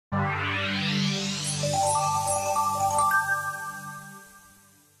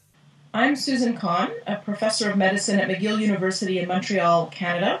I'm Susan Kahn, a professor of medicine at McGill University in Montreal,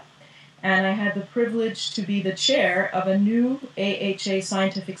 Canada, and I had the privilege to be the chair of a new AHA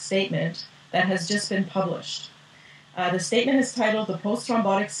scientific statement that has just been published. The statement is titled The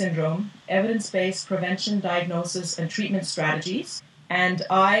Postthrombotic Syndrome, Evidence-Based Prevention, Diagnosis, and Treatment Strategies, and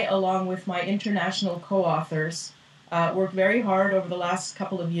I, along with my international co-authors, worked very hard over the last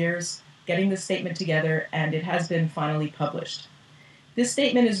couple of years getting this statement together, and it has been finally published. This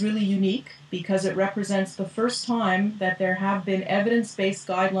statement is really unique because it represents the first time that there have been evidence-based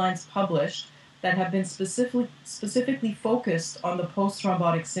guidelines published that have been specifically focused on the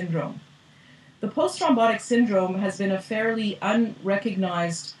postthrombotic syndrome. The postthrombotic syndrome has been a fairly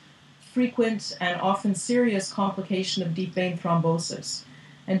unrecognized, frequent, and often serious complication of deep vein thrombosis.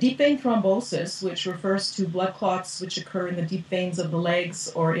 And deep vein thrombosis, which refers to blood clots which occur in the deep veins of the legs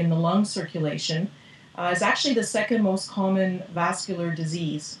or in the lung circulation, is actually the second most common vascular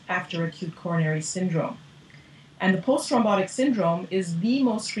disease after acute coronary syndrome. And the postthrombotic syndrome is the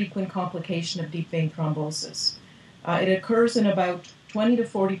most frequent complication of deep vein thrombosis. It occurs in about 20 to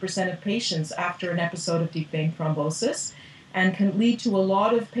 40% of patients after an episode of deep vein thrombosis and can lead to a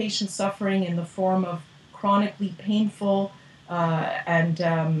lot of patient suffering in the form of chronically painful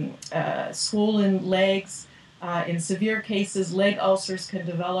and swollen legs. In severe cases, leg ulcers can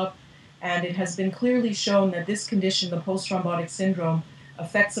develop. And it has been clearly shown that this condition, the postthrombotic syndrome,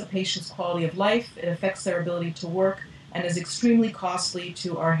 affects a patient's quality of life, it affects their ability to work, and is extremely costly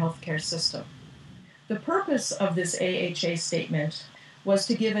to our healthcare system. The purpose of this AHA statement was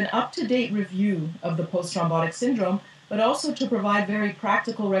to give an up-to-date review of the postthrombotic syndrome, but also to provide very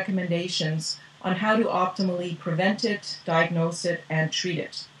practical recommendations on how to optimally prevent it, diagnose it, and treat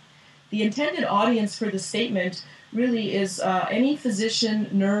it. The intended audience for the statement really is any physician,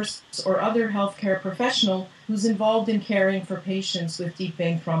 nurse, or other healthcare professional who's involved in caring for patients with deep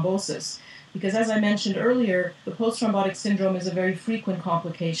vein thrombosis. Because as I mentioned earlier, the postthrombotic syndrome is a very frequent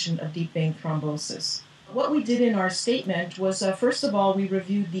complication of deep vein thrombosis. What we did in our statement was, first of all, we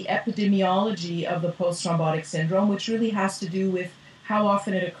reviewed the epidemiology of the postthrombotic syndrome, which really has to do with how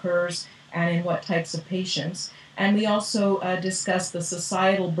often it occurs and in what types of patients. And we also discussed the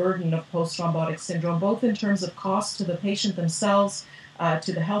societal burden of postthrombotic syndrome, both in terms of cost to the patient themselves,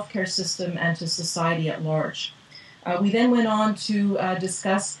 to the healthcare system, and to society at large. We then went on to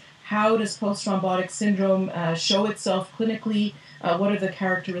discuss how does postthrombotic syndrome show itself clinically, what are the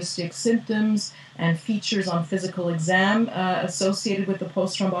characteristic symptoms and features on physical exam associated with the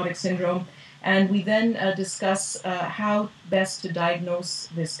postthrombotic syndrome, and we then discuss how best to diagnose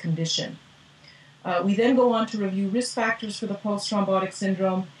this condition. We then go on to review risk factors for the postthrombotic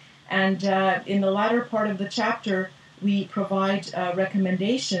syndrome, and in the latter part of the chapter, we provide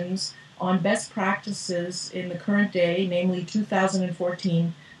recommendations on best practices in the current day, namely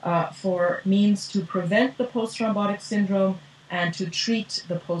 2014, for means to prevent the postthrombotic syndrome and to treat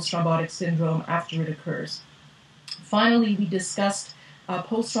the postthrombotic syndrome after it occurs. Finally, we discussed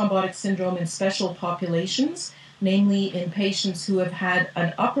postthrombotic syndrome in special populations, namely in patients who have had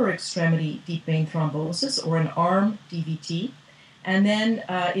an upper extremity deep vein thrombosis or an arm DVT, and then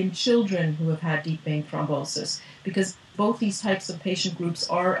in children who have had deep vein thrombosis, because both these types of patient groups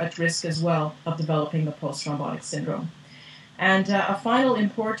are at risk as well of developing the postthrombotic syndrome. And a final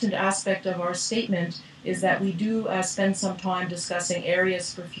important aspect of our statement is that we do spend some time discussing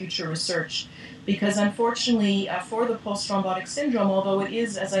areas for future research, because unfortunately for the postthrombotic syndrome, although it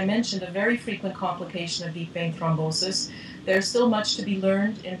is, as I mentioned, a very frequent complication of deep vein thrombosis, there's still much to be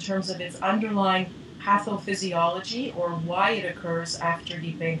learned in terms of its underlying pathophysiology, or why it occurs after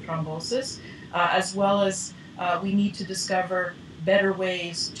deep vein thrombosis, as well as we need to discover better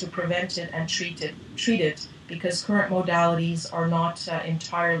ways to prevent it and treat it, because current modalities are not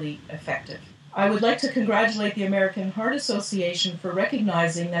entirely effective. I would like to congratulate the American Heart Association for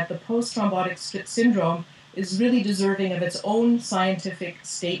recognizing that the postthrombotic syndrome is really deserving of its own scientific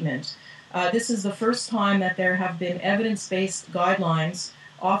statement. This is the first time that there have been evidence-based guidelines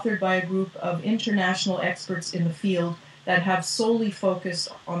authored by a group of international experts in the field that have solely focused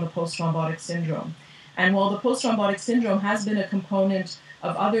on the postthrombotic syndrome. And while the postthrombotic syndrome has been a component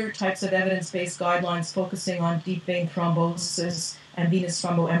of other types of evidence-based guidelines focusing on deep vein thrombosis and venous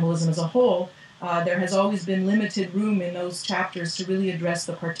thromboembolism as a whole, there has always been limited room in those chapters to really address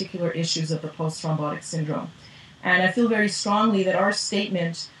the particular issues of the postthrombotic syndrome. And I feel very strongly that our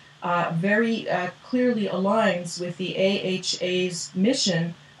statement very clearly aligns with the AHA's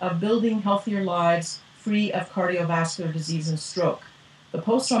mission of building healthier lives free of cardiovascular disease and stroke. The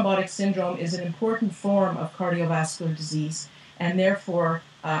postthrombotic syndrome is an important form of cardiovascular disease, and therefore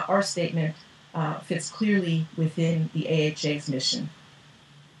our statement fits clearly within the AHA's mission.